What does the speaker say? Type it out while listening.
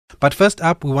But first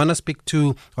up, we want to speak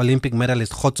to Olympic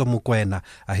medalist Khotso Mokoena.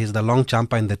 He's the long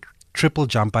jumper and the triple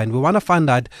jumper, and we want to find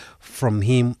out from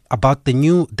him about the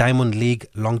new Diamond League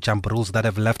long jump rules that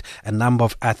have left a number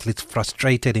of athletes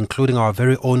frustrated, including our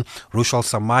very own Rushal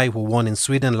Samai, who won in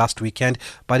Sweden last weekend.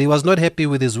 But he was not happy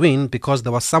with his win because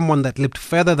there was someone that leaped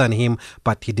further than him,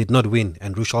 but he did not win,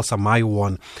 and Rushal Samai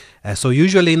won. So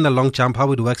usually in the long jump,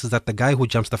 how it works is that the guy who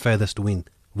jumps the furthest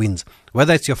wins,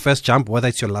 whether it's your first jump, whether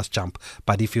it's your last jump.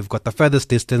 But if you've got the furthest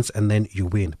distance, and then you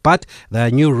win. But there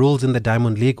are new rules in the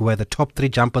Diamond League where the top 3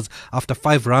 jumpers after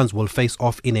 5 rounds will face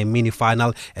off in a mini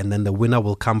final, and then the winner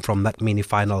will come from that mini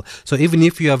final. So even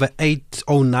if you have an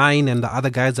 8:09 and the other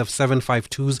guys have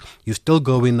 7:52s, you still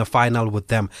go in the final with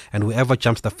them, and whoever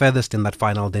jumps the furthest in that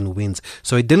final then wins.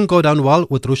 So it didn't go down well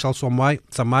with Rushal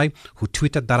Samai, who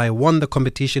tweeted that I won the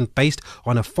competition based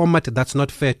on a format that's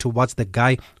not fair towards the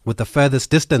guy with the furthest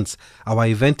distance. Our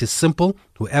event is simple.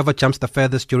 Whoever jumps the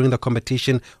furthest during the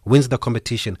competition wins the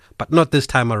competition, but not this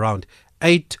time around.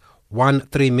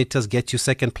 8:13 meters gets you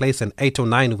second place, and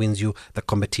 8:09 wins you the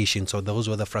competition. So those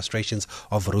were the frustrations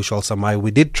of Rushal Samai.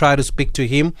 We did try to speak to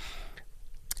him,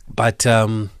 but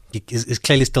he is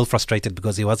clearly still frustrated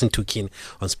because he wasn't too keen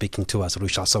on speaking to us,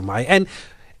 Rushal Samai. And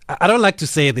I don't like to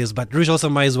say this, but Rushal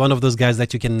Samai is one of those guys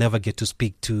that you can never get to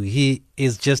speak to. He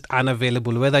is just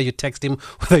unavailable, whether you text him,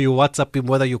 whether you WhatsApp him,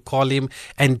 whether you call him,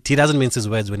 and he doesn't mince his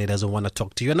words when he doesn't want to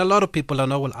talk to you. And a lot of people I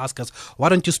know will ask us, why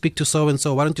don't you speak to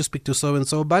so-and-so? Why don't you speak to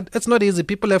so-and-so? But it's not easy.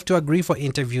 People have to agree for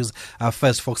interviews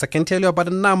first, folks. I can tell you about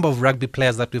a number of rugby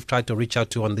players that we've tried to reach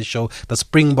out to on this show, the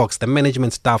Springboks, the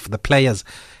management staff, the players.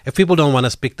 If people don't want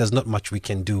to speak, there's not much we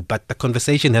can do, but the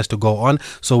conversation has to go on.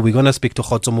 So we're going to speak to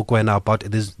Khotso Mokoena about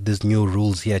these new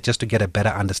rules here, just to get a better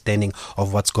understanding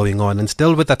of what's going on. And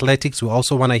still with athletics, we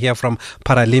also want to hear from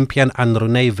Paralympian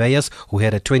Anrune Veyes, who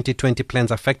had a 2020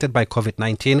 plans affected by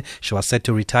COVID-19. She was set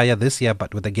to retire this year,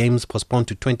 but with the games postponed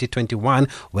to 2021,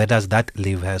 where does that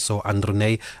leave her? So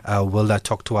Anrune will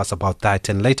talk to us about that.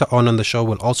 And later on the show,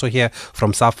 we'll also hear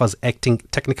from SAFA's acting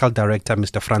technical director,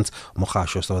 Mr. Franz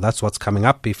Mogasho. So that's what's coming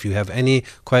up. If you have any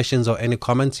questions or any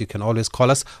comments, you can always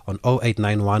call us on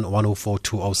 0891 104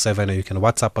 207, or you can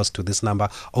WhatsApp us to this number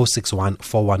 061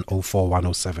 4104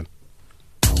 107.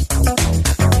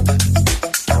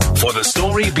 For the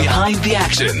story behind the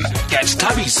action, catch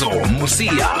Thabiso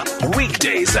Mosia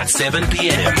weekdays at 7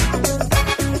 p.m.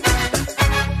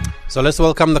 So let's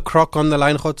welcome the Croc on the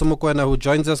line, Khotso Mokoena, who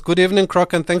joins us. Good evening,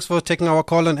 Croc, and thanks for taking our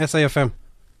call on SAFM.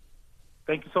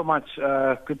 Thank you so much.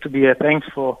 Good to be here. Thanks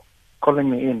for calling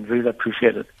me in. Really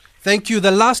appreciate it. Thank you.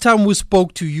 The last time we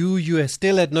spoke to you, you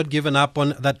still had not given up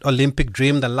on that Olympic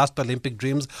dream, the last Olympic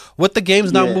dreams. With the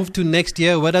games now moved to next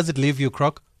year, where does it leave you,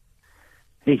 Croc?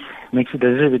 It makes it a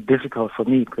little bit difficult for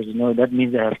me because, that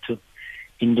means I have to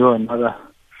endure another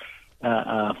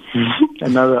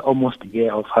almost a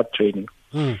year of hard training,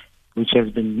 which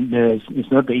has been,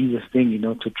 it's not the easiest thing,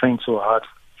 to train so hard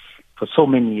for so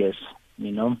many years,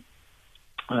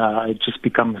 It just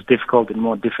becomes difficult and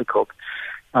more difficult.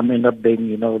 I end up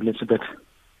being, a little bit,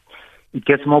 it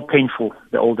gets more painful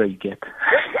the older you get.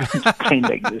 Train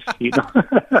like this,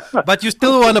 But you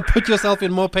still want to put yourself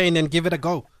in more pain and give it a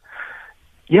go.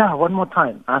 Yeah, one more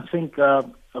time. I think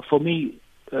for me,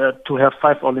 to have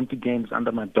 5 Olympic Games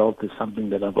under my belt is something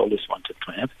that I've always wanted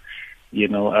to have.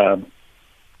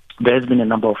 There's been a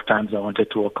number of times I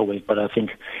wanted to walk away, but I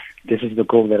think this is the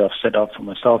goal that I've set out for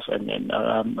myself, and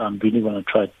I'm really going to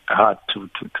try hard to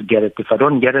get it. If I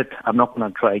don't get it, I'm not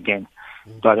going to try again.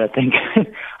 But I think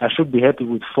I should be happy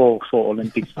with 4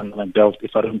 Olympics under my belt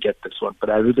if I don't get this one. But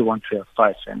I really want to have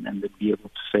 5 and then be able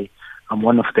to say I'm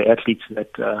one of the athletes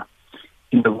that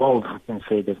in the world who can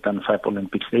say they've done 5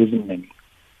 Olympics. There isn't many.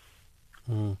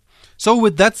 So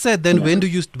with that said, then when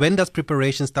does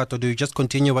preparation start, or do you just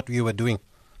continue what you were doing?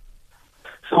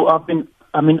 So under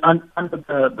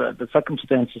the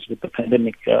circumstances with the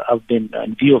pandemic, I've been,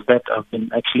 in view of that, I've been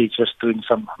actually just doing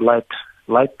some light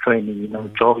training,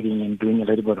 jogging and doing a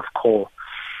little bit of core,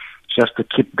 just to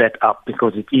keep that up,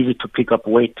 because it's easy to pick up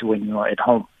weight when you're at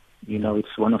home.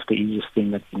 It's one of the easiest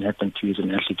things that can happen to you as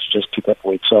an athlete, to just pick up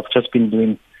weight. So I've just been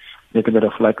doing a little bit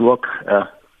of light work,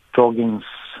 jogging,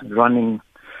 running,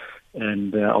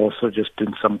 and also just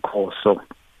doing some core. So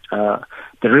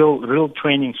the real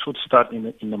training should start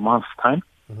in a month's time.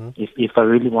 If I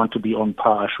really want to be on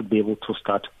par, I should be able to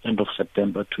start end of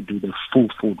September to do the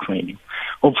full training.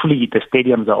 Hopefully the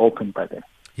stadiums are open by then.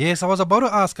 Yes, I was about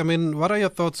to ask, what are your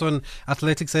thoughts on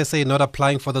Athletics SA not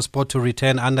applying for the sport to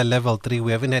return under level 3?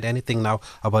 We haven't had anything now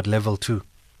about level 2.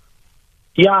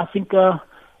 Yeah, I think,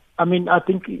 I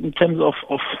think in terms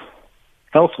of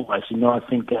health-wise, I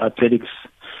think athletics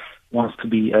wants to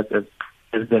be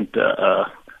president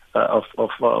of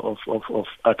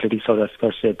Athletics South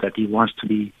Africa said that he wants to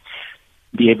be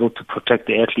able to protect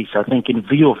the athletes. I think in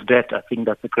view of that, I think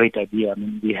that's a great idea. I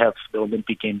mean, we have the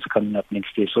Olympic Games coming up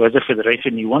next year. So as a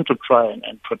federation, you want to try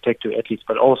and protect your athletes,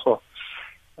 but also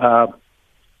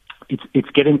it's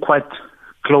getting quite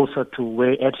closer to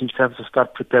where athletes have to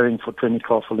start preparing for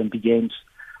 2012 Olympic Games,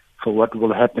 for what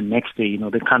will happen next year. You know,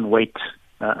 they can't wait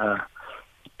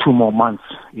 2 more months,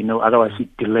 you know, otherwise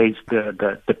it delays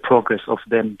the progress of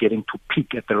them getting to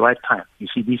peak at the right time. You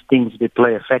see, these things, they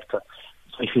play a factor.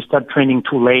 So if you start training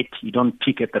too late, you don't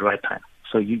peak at the right time.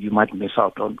 So you might miss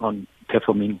out on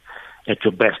performing at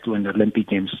your best when the Olympic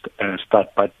Games start.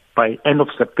 But by end of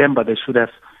September, they should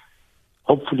have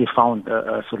hopefully found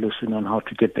a solution on how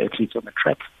to get the athletes on the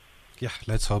track. Yeah,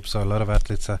 let's hope so. A lot of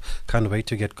athletes can't wait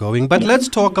to get going. But let's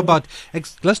talk about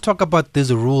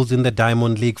these rules in the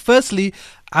Diamond League. Firstly,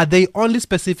 are they only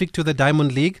specific to the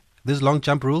Diamond League, these long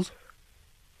jump rules?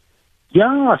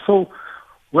 Yeah, so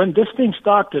when this thing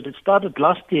started, it started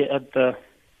last year at the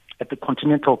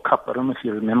Continental Cup. I don't know if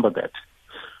you remember that.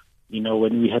 You know,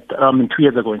 when we had 2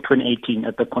 years ago in 2018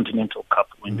 at the Continental Cup,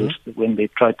 when they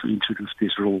tried to introduce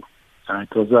this rule.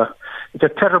 It's a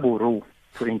terrible rule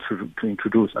to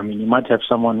introduce. I mean, you might have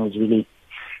someone who's really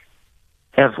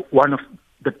have one of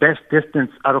the best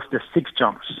distance out of the 6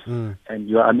 jumps, and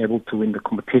you are unable to win the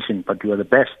competition, but you are the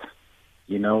best.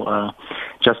 You know,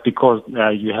 just because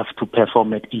you have to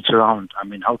perform at each round. I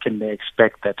mean, how can they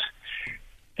expect that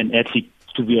an athlete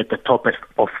to be at the top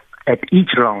at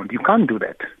each round? You can't do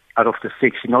that out of the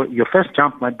 6. You know, your first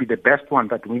jump might be the best one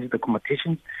that wins the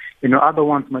competition. You know, other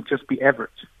ones might just be average.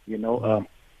 You know,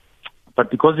 but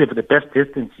because you have the best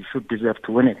distance, you should deserve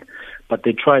to win it. But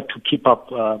they try to keep up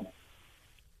to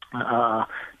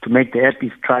make the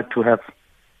athletes try to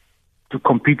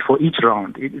compete for each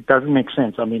round. It doesn't make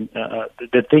sense. I mean,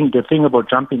 the thing about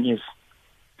jumping is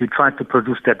you try to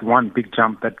produce that one big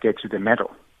jump that gets you the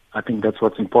medal. I think that's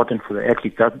what's important for the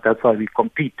athletes. That's why we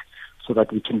compete, so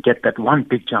that we can get that one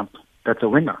big jump that's a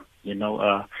winner. You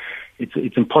know,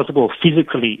 it's impossible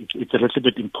physically. It's a little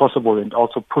bit impossible, and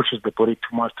also pushes the body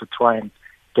too much to try and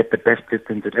get the best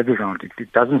distance at every round.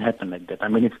 It doesn't happen like that. I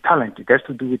mean, it's talent. It has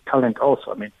to do with talent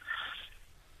also. I mean,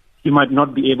 you might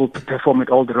not be able to perform at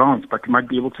all the rounds, but you might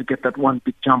be able to get that one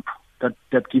big jump that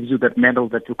gives you that medal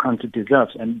that your country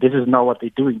deserves. And this is now what they're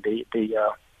doing. They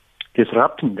are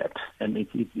disrupting that, and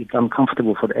it's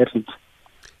uncomfortable for the athletes.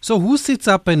 So who sits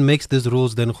up and makes these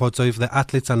rules then, Khotso, if the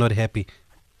athletes are not happy?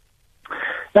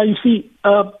 Now, you see,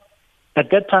 at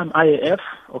that time, IAF,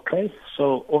 okay,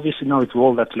 so obviously now it's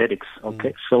World Athletics,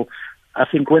 okay. So I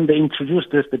think when they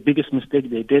introduced this, the biggest mistake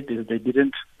they did is they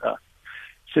didn't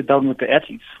sit down with the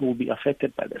athletes who will be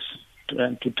affected by this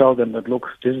and to tell them that, look,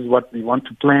 this is what we want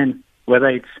to plan, whether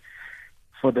it's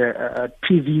for the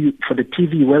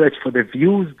TV, whether it's for the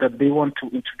views that they want to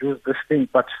introduce this thing.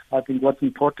 But I think what's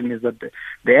important is that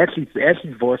the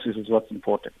athletes' voices is what's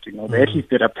important. You know, the athletes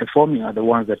that are performing are the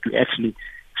ones that you actually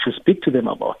should speak to them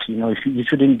about. You know, you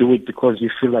shouldn't do it because you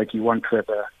feel like you want to have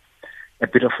a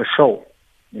bit of a show.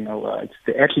 You know, it's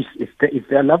the athletes, it's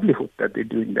their livelihood that they're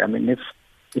doing. I mean,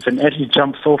 if an athlete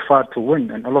jumps so far to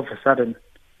win, and all of a sudden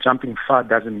jumping far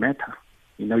doesn't matter,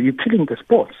 you know, you're killing the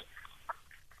sports.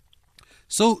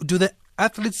 So do the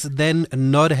athletes then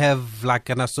not have like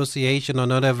an association or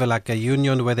not have like a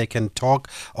union where they can talk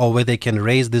or where they can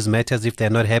raise these matters if they're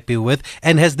not happy with?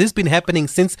 And has this been happening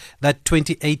since that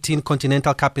 2018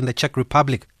 Continental Cup in the Czech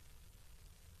Republic?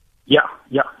 Yeah.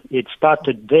 It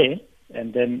started there,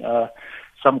 and then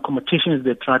some competitions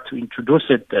they tried to introduce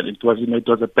it. That it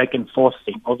was a back and forth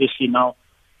thing. Obviously now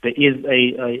there is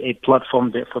a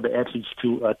platform there for the athletes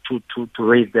to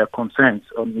raise their concerns,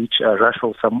 on which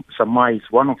Rachel Samai is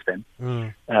one of them.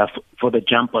 For the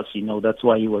jumpers, you know, that's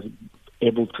why he was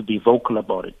able to be vocal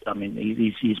about it. I mean,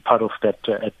 he's part of that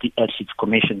at the Athletes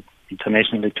Commission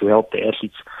internationally to help the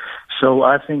athletes. So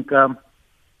I think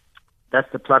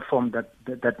that's the platform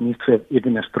that needs to have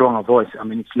even a stronger voice. I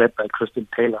mean, it's led by Kristen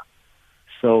Taylor.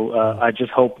 So I just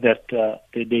hope that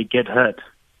they get heard,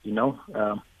 you know.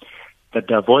 That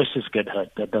their voices get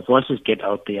heard, that their voices get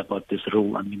out there about this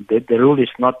rule. I mean, the rule is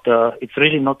not, it's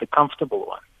really not the comfortable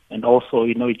one. And also,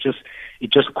 you know, it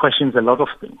just questions a lot of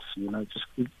things, you know,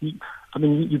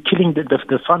 you're killing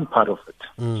the fun part of it.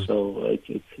 So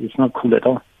it's not cool at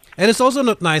all. And it's also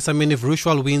not nice. I mean, if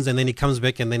Rushwal wins and then he comes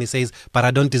back and then he says, but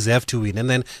I don't deserve to win. And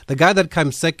then the guy that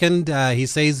comes second, he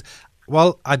says,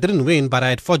 well, I didn't win, but I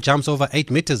had 4 jumps over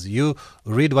 8 meters. You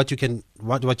read what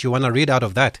you want to read out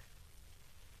of that.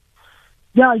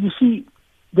 Yeah, you see,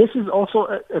 this is also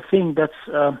a thing that's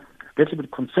a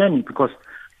bit concerning because,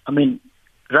 I mean,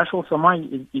 Rashul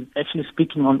Samai is actually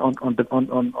speaking on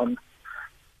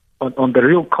the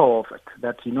real core of it.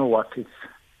 That, you know what,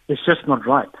 it's just not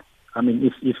right. I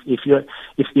mean, if you're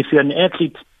an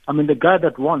athlete, I mean, the guy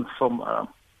that won from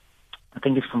I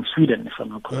think it's from Sweden, if I'm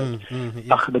not correct.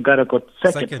 Yes. The guy that got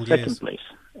second yes. place.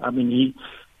 I mean,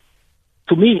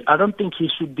 to me, I don't think he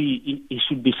should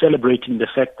be celebrating the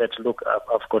fact that, look,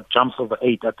 I've got jumps over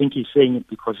 8. I think he's saying it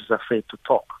because he's afraid to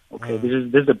talk. Okay, this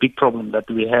is a big problem that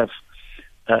we have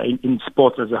in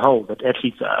sports as a whole, that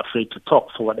athletes are afraid to talk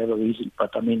for whatever reason.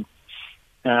 But I mean,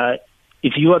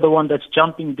 if you are the one that's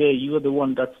jumping there, you are the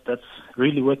one that's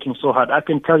really working so hard. I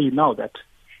can tell you now that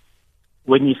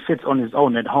when he sits on his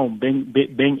own at home,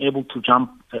 being able to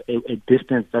jump a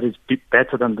distance that is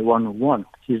better than the one who won,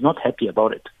 he's not happy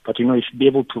about it. But, you know, he should be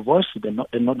able to voice it and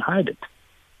not hide it.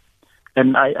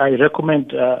 And I recommend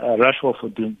Rashul for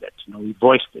doing that. You know, he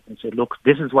voiced it and said, look,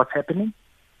 this is what's happening.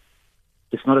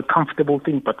 It's not a comfortable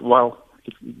thing, but, well,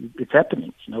 it's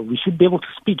happening. You know, we should be able to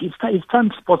speak. It's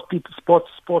time sports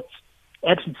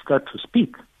athletes start to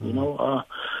speak. You know,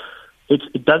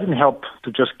 it doesn't help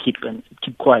to just keep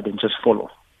quiet and just follow.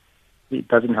 It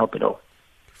doesn't help at all.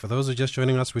 For those who are just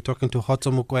joining us, we're talking to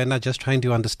Khotso Mokoena, just trying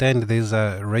to understand these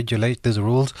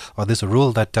rules, or this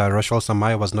rule that Rashul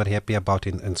Samai was not happy about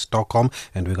in Stockholm.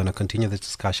 And we're going to continue this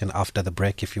discussion after the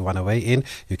break. If you want to weigh in,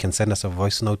 you can send us a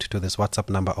voice note to this WhatsApp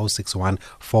number 061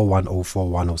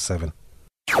 4104107.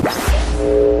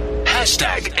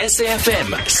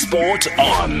 #SAFM Sport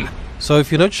On. So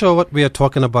if you're not sure what we are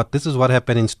talking about, this is what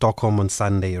happened in Stockholm on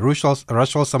Sunday. Rashul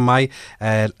Samai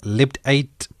leaped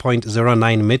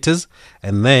 8.09 meters,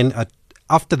 and then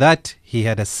after that, he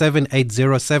had a 7.80,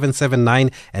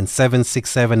 7.79, and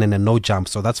 7.67 in a no jump.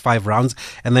 So that's 5 rounds.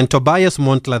 And then Tobias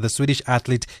Montla, the Swedish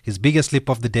athlete, his biggest leap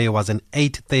of the day was an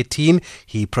 8.13.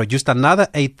 He produced another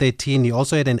 8.13. He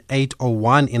also had an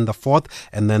 8.01 in the fourth.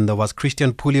 And then there was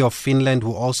Christian Puli of Finland,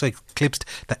 who also eclipsed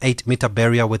the 8-meter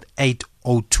barrier with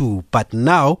 8.02. But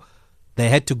now they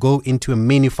had to go into a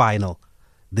mini final.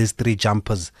 These 3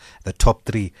 jumpers, the top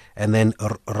 3. And then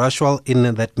Rashul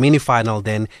in that mini-final,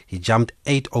 then he jumped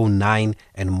 8.09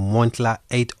 and Montla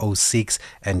 8.06,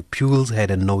 and Pules had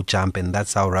a no jump, and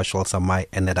that's how Rashul Samai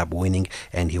ended up winning,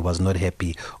 and he was not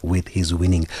happy with his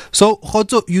winning. So,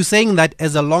 Khotso, you're saying that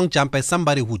as a long jumper, as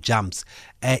somebody who jumps,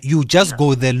 you just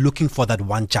go there looking for that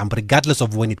one jump, regardless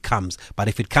of when it comes. But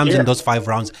if it comes in those 5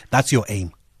 rounds, that's your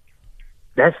aim.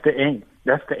 That's the aim.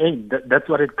 That's the aim. That's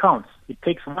what it counts. It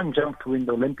takes one jump to win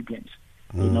the Olympic Games,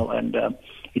 you know, and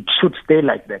it should stay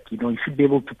like that. You know, you should be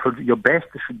able to produce your best.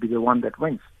 Should be the one that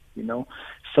wins. You know,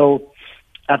 so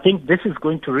I think this is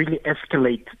going to really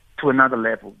escalate to another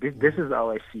level. This is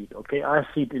how I see it. Okay, I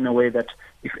see it in a way that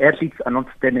if athletes are not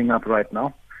standing up right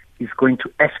now, it's going to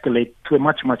escalate to a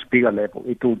much bigger level.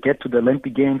 It will get to the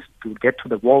Olympic Games. It will get to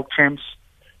the World Champs.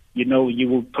 You know, you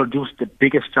will produce the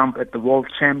biggest jump at the World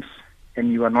Champs,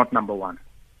 and you are not number 1.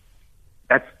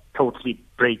 That's totally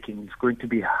breaking. It's going to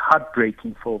be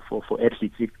heartbreaking for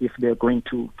athletes if they're going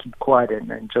to keep quiet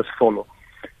and just follow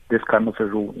this kind of a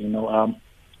rule. You know,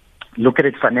 look at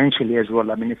it financially as well.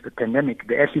 I mean, it's the pandemic.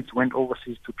 The athletes went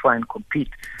overseas to try and compete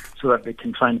so that they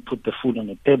can try and put the food on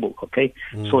the table. Okay,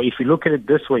 so if you look at it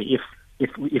this way,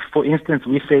 if for instance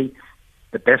we say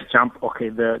the best jump, okay,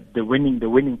 the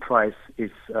winning prize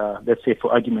is let's say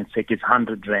for argument's sake is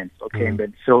 100 rands. Okay, and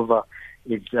then silver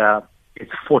is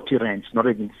it's 40 rands, not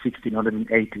even 60, not even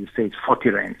 80. You say it's 40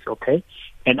 rands, okay?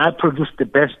 And I produced the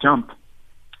best jump,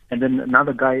 and then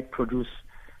another guy produced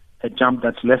a jump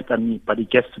that's less than me, but he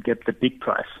gets to get the big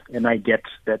prize, and I get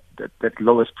that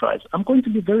lowest prize. I'm going to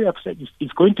be very upset.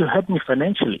 It's going to hurt me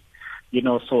financially, you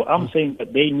know. So I'm saying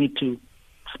that they need to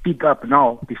speak up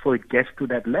now before it gets to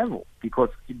that level, because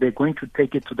if they're going to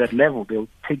take it to that level,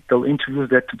 they'll introduce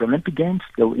that to the Olympic Games,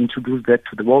 they'll introduce that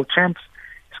to the World Champs.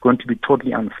 It's going to be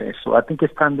totally unfair. So I think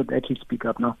it's time that athletes speak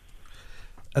up now.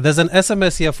 There's an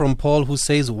SMS here from Paul who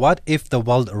says, what if the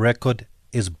world record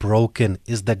is broken?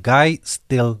 Is the guy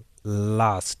still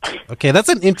last? Okay, that's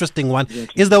an interesting one.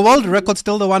 Is the world record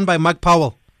still the one by Mark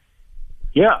Powell?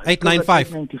 Yeah. 895.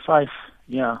 895.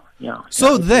 Yeah.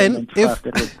 So then, if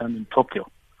that was done in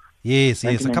Tokyo. Yes.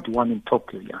 1991 in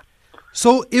Tokyo, yeah.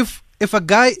 So if a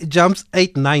guy jumps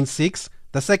 896,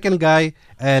 the second guy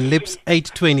leaps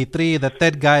 823, the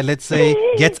third guy, let's say,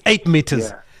 gets 8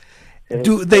 meters. Yeah.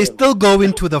 Do they still go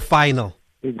into the final?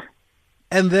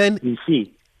 And then you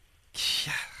see.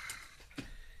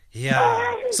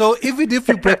 Yeah. So even if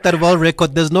you break that world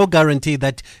record, there's no guarantee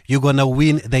that you're gonna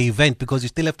win the event, because you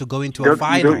still have to go into a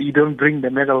final. You don't bring the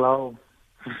medal home.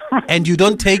 And you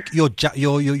don't take your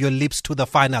leaps to the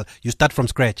final. You start from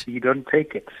scratch. You don't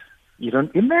take it. You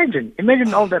don't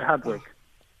imagine all that hard work.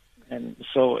 And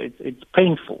so it's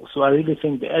painful. So I really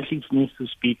think the athletes need to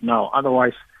speak now.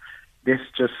 Otherwise, this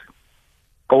just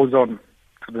goes on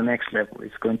to the next level.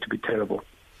 It's going to be terrible.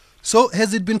 So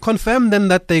has it been confirmed then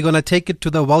that they're going to take it to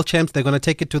the World Champs, they're going to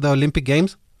take it to the Olympic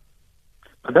Games?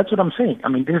 But that's what I'm saying. I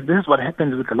mean, this is what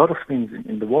happens with a lot of things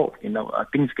in the world.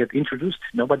 Things get introduced,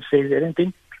 nobody says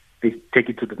anything, they take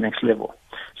it to the next level.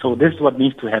 So this is what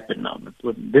needs to happen now.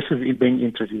 This is being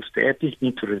introduced. The athletes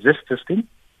need to resist this thing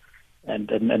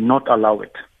and not allow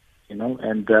it,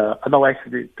 and otherwise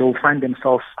they'll find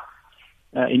themselves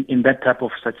in that type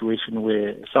of situation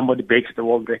where somebody breaks the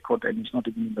world record and is not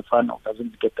even in the final,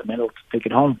 doesn't get the medal to take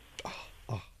it home.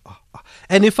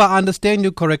 And if I understand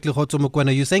you correctly, Khotso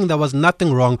Mokoena, you're saying there was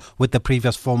nothing wrong with the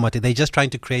previous format. They're just trying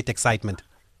to create excitement.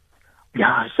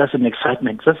 Yeah, it's just an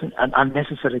excitement. It's just an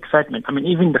unnecessary excitement. I mean,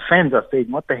 even the fans are saying,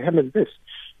 what the hell is this?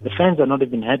 The fans are not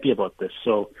even happy about this.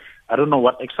 So I don't know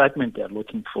what excitement they're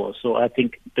looking for. So I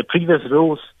think the previous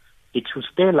rules, it should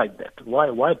stay like that.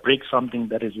 Why break something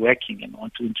that is working and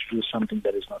want to introduce something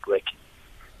that is not working?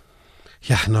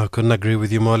 Yeah, no, I couldn't agree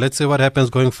with you more. Let's see what happens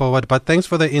going forward. But thanks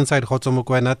for the insight, Khotso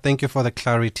Mokoena. Thank you for the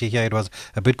clarity here. It was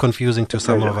a bit confusing to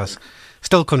some of us.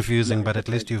 Still confusing, but at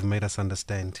least you've made us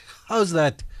understand. How's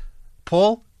that?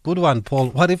 Paul? Good one, Paul.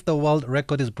 What if the world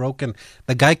record is broken?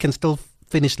 The guy can still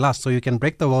finish last, so you can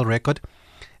break the world record,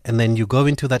 and then you go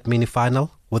into that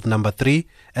mini-final with number 3,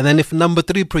 and then if number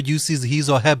 3 produces his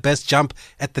or her best jump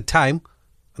at the time,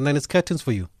 and then it's curtains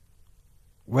for you.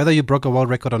 Whether you broke a world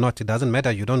record or not, it doesn't matter.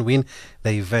 You don't win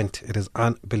the event. It is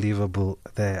unbelievable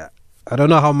there. I don't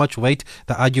know how much weight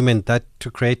the argument that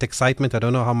to create excitement, I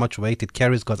don't know how much weight it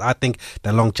carries, because I think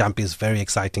the long jump is very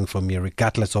exciting for me,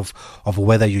 regardless of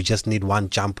whether you just need one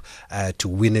jump to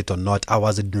win it or not. I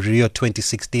was in Rio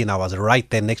 2016. I was right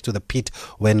there next to the pit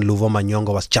when Luvo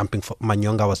Manyonga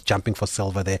was jumping for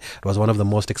silver there. It was one of the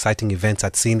most exciting events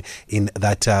I'd seen in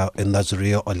those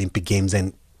Rio Olympic Games,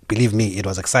 and believe me, it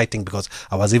was exciting because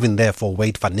I was even there for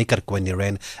Wade van Niekerk when he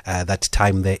ran that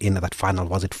time there in that final.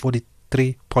 Was it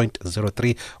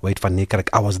 43.03? Wade van Niekerk.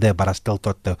 I was there, but I still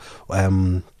thought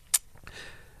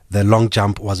the long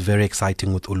jump was very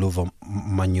exciting with Uluvo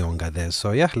Manyonga there.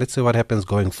 So yeah, let's see what happens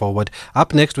going forward.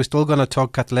 Up next, we're still going to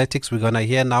talk athletics. We're going to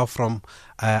hear now from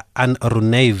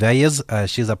Anne-Renee Veyes.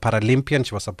 She's a Paralympian.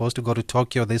 She was supposed to go to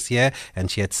Tokyo this year,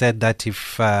 and she had said that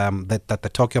if that the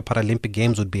Tokyo Paralympic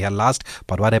Games would be her last.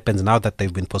 But what happens now that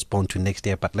they've been postponed to next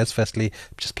year? But let's firstly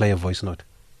just play a voice note.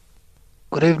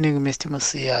 Good evening, Mr.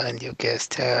 Musia and your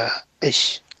guest,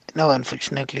 Ish. No,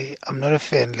 unfortunately, I'm not a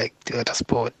fan like the other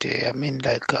sport. I don't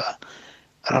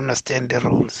understand the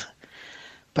rules.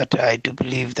 But I do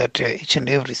believe that each and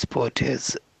every sport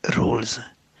has rules.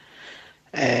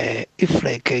 If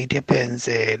it happens,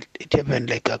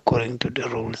 according to the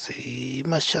rules, you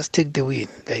must just take the win.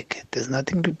 There's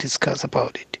nothing to discuss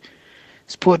about it.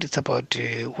 Sport is about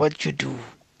what you do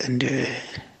and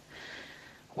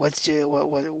how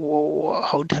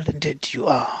talented you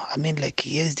are.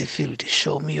 Here's the field,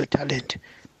 show me your talent.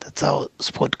 That's how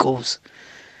sport goes.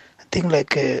 I think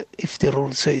if the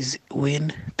rule says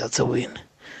win, that's a win.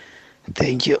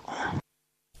 Thank you.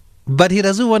 But he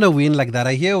doesn't want to win like that.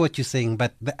 I hear what you're saying,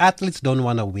 but the athletes don't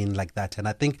want to win like that. And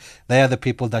I think they are the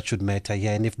people that should matter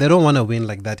here. And if they don't want to win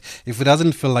like that, if it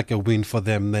doesn't feel like a win for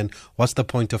them, then what's the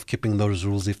point of keeping those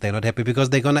rules if they're not happy? Because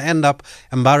they're going to end up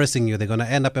embarrassing you. They're going to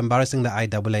end up embarrassing the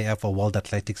IAAF or World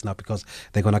Athletics now, because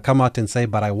they're going to come out and say,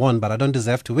 but I won, but I don't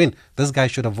deserve to win. This guy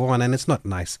should have won, and it's not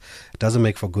nice. It doesn't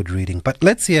make for good reading. But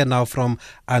let's hear now from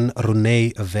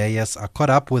Anne-Renee Veyes. I caught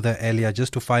up with her earlier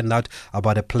just to find out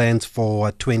about the plans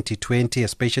for 2020,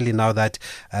 especially now that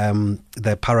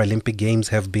the Paralympic Games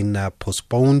have been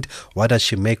postponed. What does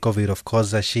she make of it? Of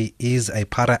course, she is a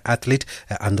para-athlete,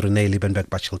 Anne-Renee Liebenberg,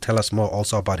 but she'll tell us more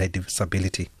also about her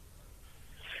disability.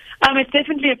 It's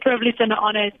definitely a privilege and an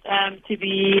honor to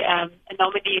be a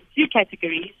nominee in 2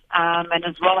 categories, and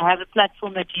as well have a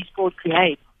platform that G-Sport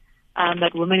creates,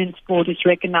 that women in sport is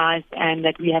recognized and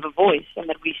that we have a voice and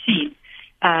that we're seen.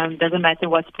 Doesn't matter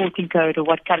what sporting code or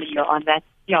what color you're on. That's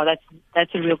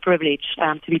a real privilege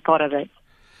to be part of it.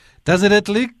 Does it at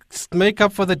least make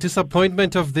up for the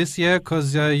disappointment of this year,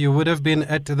 because you would have been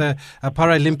at the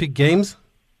Paralympic Games?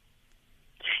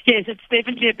 Yes, it's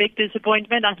definitely a big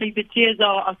disappointment. I think the tiers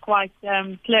are quite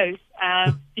close.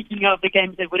 Speaking of the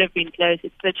games that would have been close,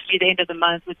 it's literally the end of the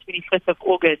month, the 25th of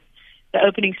August. The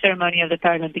opening ceremony of the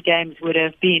Paralympic Games would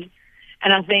have been.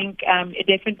 And I think it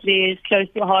definitely is close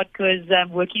to heart, because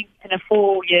working in a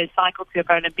 4-year cycle to a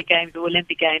Paralympic Games or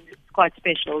Olympic Games is quite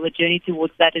special. The journey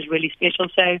towards that is really special.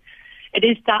 So it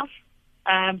is tough.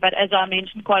 But as I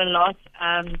mentioned quite a lot,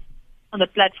 on the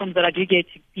platforms that I do get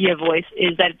to be a voice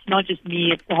is that it's not just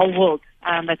me, it's the whole world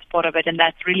that's part of it. And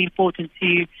that's really important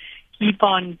to keep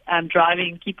on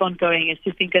driving, keep on going, is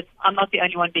to think that I'm not the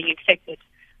only one being infected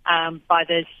by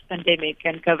this pandemic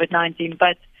and COVID-19.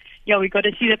 But, yeah, we've got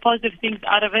to see the positive things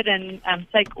out of it and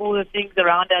take all the things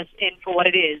around us in for what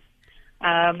it is.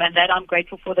 And that I'm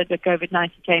grateful for that the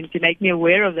COVID-19 came to make me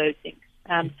aware of those things.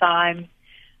 Time,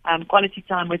 quality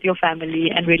time with your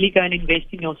family, and really go and invest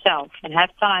in yourself and have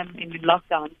time in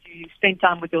lockdown to spend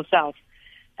time with yourself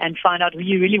and find out who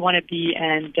you really want to be.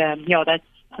 And,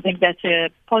 I think that's a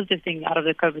positive thing out of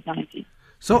the COVID-19.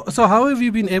 So how have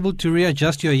you been able to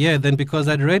readjust your year then? Because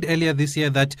I'd read earlier this year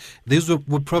that this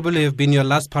would probably have been your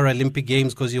last Paralympic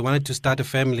Games because you wanted to start a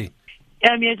family.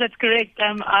 Yes, that's correct.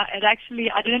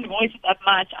 I didn't voice it that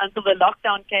much until the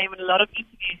lockdown came and a lot of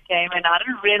interviews came, and I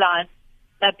didn't realize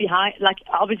that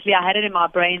obviously I had it in my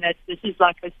brain that this is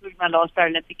my last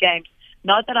Paralympic Games.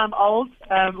 Not that I'm old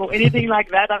or anything like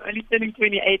that. I'm only turning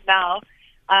 28 now,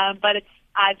 but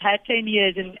I've had 10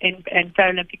 years in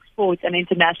Paralympic sports and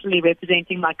internationally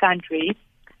representing my country,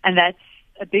 and that's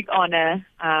a big honor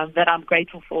that I'm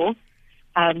grateful for.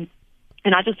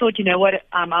 And I just thought, you know what,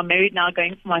 I'm married now,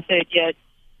 going for my third year.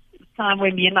 It's time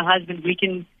when me and my husband, we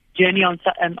can journey on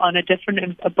a different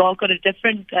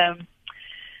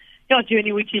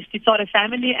journey, which is to start a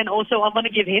family. And also I want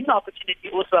to give him the opportunity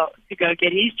also to go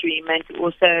get his dream and to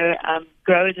also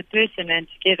grow as a person and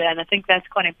together. And I think that's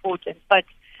quite important. But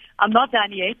I'm not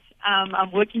done yet.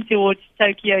 I'm working towards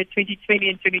Tokyo 2020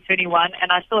 and 2021,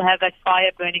 and I still have that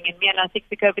fire burning in me. And I think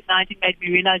the COVID-19 made me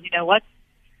realize, you know what?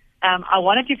 I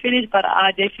wanted to finish, but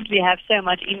I definitely have so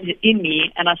much in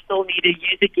me, and I still need to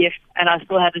use the gift, and I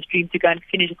still have this dream to go and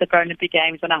finish at the Paralympic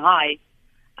Games on a high.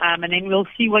 And then we'll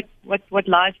see what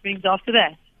life brings after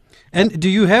that. And do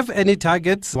you have any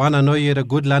targets? One, I know you had a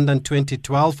good London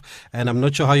 2012, and I'm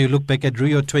not sure how you look back at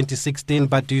Rio 2016,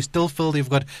 but do you still feel you've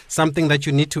got something that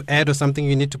you need to add or something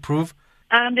you need to prove?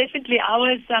 Definitely. I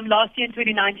was last year in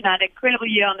 2019. I had an incredible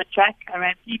year on the track. I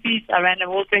ran PBs. I ran a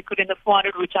world record in the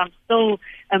 400, which I'm still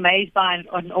amazed by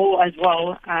and awe as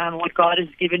well. What God has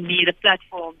given me the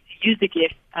platform to use the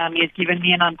gift He has given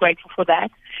me, and I'm grateful for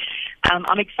that.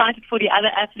 I'm excited for the other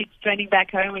athletes training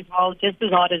back home as well, just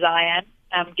as hard as I am.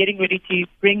 I'm getting ready to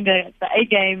bring the A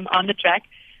game on the track.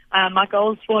 My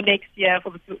goals for next year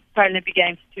for the Paralympic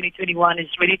Games 2021 is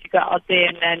really to go out there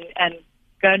and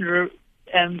go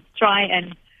and try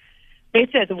and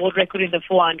better the world record in the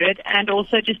 400, and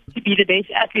also just to be the best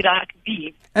athlete I can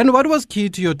be. And what was key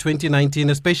to your 2019,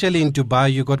 especially in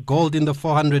Dubai? You got gold in the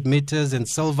 400 meters and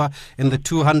silver in the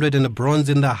 200 and a bronze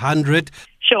in the 100.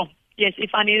 Sure. Yes,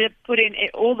 if I needed to put in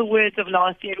all the words of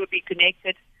last year, it would be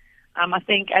connected. I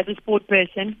think as a sport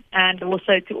person, and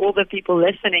also to all the people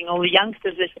listening, all the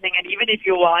youngsters listening, and even if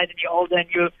you're wise and you're older and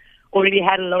you already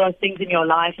had a lot of things in your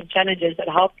life and challenges that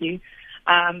helped you,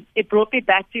 it brought me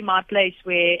back to my place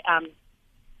where I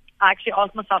actually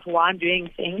asked myself why I'm doing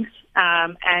things.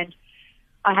 And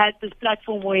I had this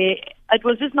platform where it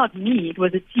was just not me, it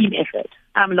was a team effort.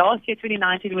 Last year,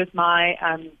 2019, with my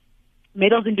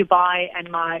medals in Dubai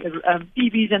and my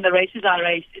PBs and the races I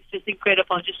raced, it's just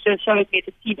incredible. It just shows me it's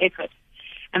a team effort.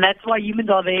 And that's why humans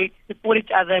are there to support each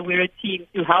other. We're a team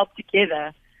to help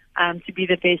together to be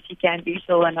the best you can be.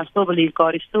 So, and I still believe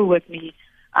God is still with me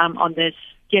on this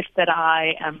gift that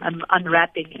I am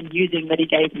unwrapping and using that He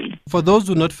gave me. For those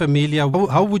who are not familiar,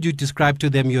 how would you describe to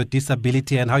them your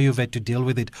disability and how you've had to deal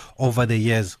with it over the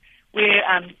years? We're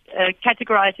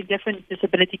categorized in different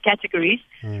disability categories,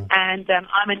 and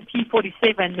I'm in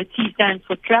T47. The T stands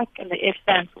for track and the F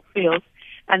stands for field,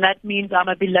 and that means I'm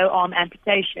a below arm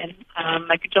amputation, a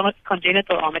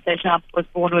congenital amputation. I was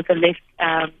born with a left,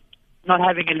 not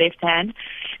having a left hand,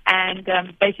 and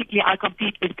basically I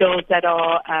compete with girls that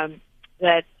are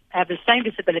that have the same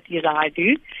disability as I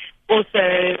do.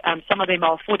 Also, some of them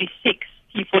are 46,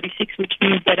 T46, which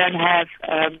means they don't have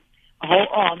a whole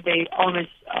arm. Their arm is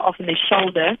often their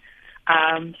shoulder.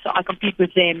 So I compete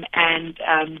with them, and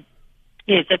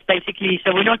yes, that's basically,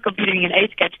 so we're not competing in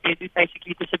age categories, it's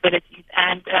basically disabilities.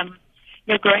 And,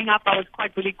 growing up I was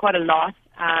bullied quite a lot,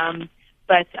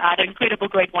 but I had an incredible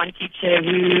grade 1 teacher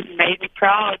who made me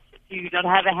proud to not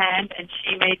have a hand, and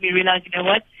she made me realize, you know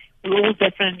what, we're all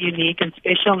different and unique and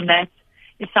special, and that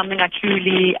is something I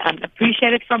truly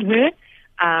appreciated from her.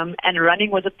 And running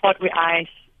was a part where I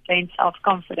gained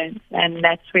self-confidence, and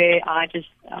that's where I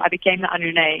became the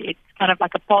Anrene. It's kind of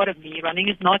like a part of me. Running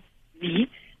is not me,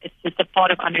 it's just a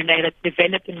part of Anrene that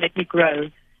developed and let me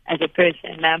grow as a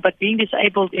person. But being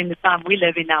disabled in the time we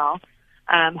live in now,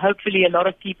 hopefully a lot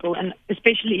of people, and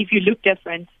especially if you look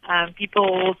different,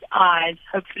 people's eyes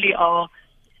hopefully are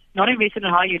not invested in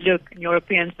how you look and your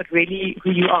appearance, but really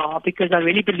who you are, because I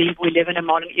really believe we live in a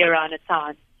modern era and a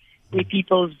time where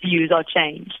people's views are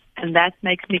changed. And that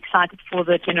makes me excited for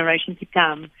the generation to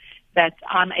come, that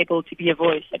I'm able to be a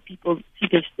voice, that people see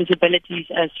disabilities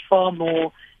as far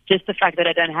more just the fact that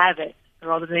I don't have it,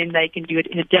 rather than they can do it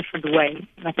in a different way.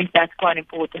 And I think that's quite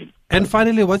important. And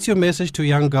finally, what's your message to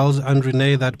young girls,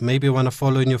 Andrene, that maybe want to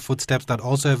follow in your footsteps, that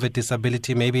also have a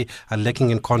disability, maybe are lacking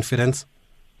in confidence?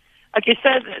 Okay, so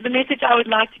the message I would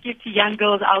like to give to young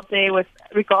girls out there with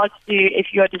regards to if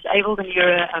you are disabled and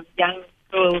you're a young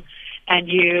girl and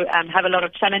you have a lot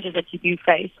of challenges that you do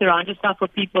face, surround yourself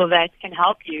with people that can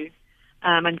help you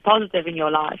and positive in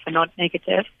your life and not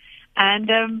negative.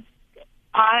 And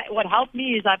what helped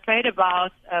me is I prayed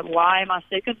about why my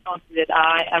circumstances did.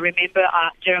 I remember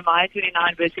Jeremiah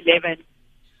 29 verse 11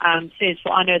 says,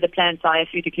 "For I know the plans I have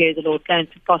for you, declares the Lord, plans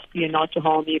to prosper you, not to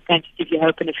harm you, plans to give you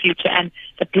hope in the future." And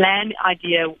the plan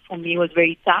idea for me was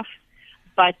very tough,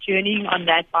 but journeying on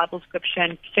that Bible scripture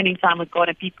and spending time with God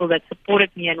and people that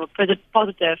supported me and were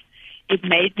positive, it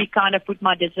made me kind of put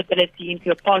my disability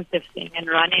into a positive thing, and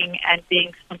running and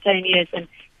being spontaneous and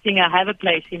seeing I have a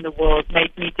place in the world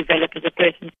made me develop as a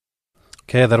person.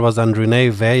 Okay, that was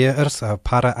Andrene Weyers, a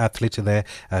para-athlete there,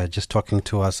 just talking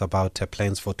to us about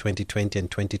plans for 2020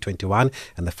 and 2021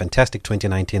 and the fantastic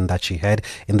 2019 that she had.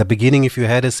 In the beginning, if you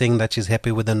heard her saying that she's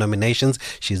happy with the nominations,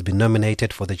 she's been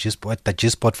nominated for the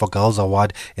G-Sport for Girls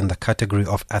Award in the category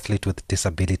of Athlete with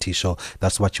Disability. So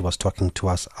that's what she was talking to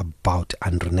us about,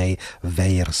 Andrene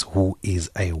Weyers, who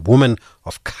is a woman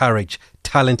of courage,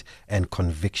 talent and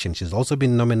conviction. She's also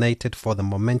been nominated for the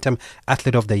Momentum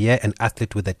Athlete of the Year and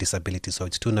Athlete with a Disability. So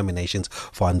it's 2 nominations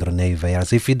for Andrene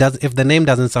Weyers. If the name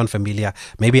doesn't sound familiar,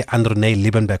 maybe Andrene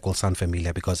Liebenberg will sound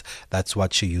familiar, because that's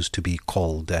what she used to be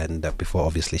called, and before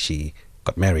obviously she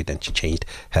got married and she changed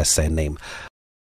her surname.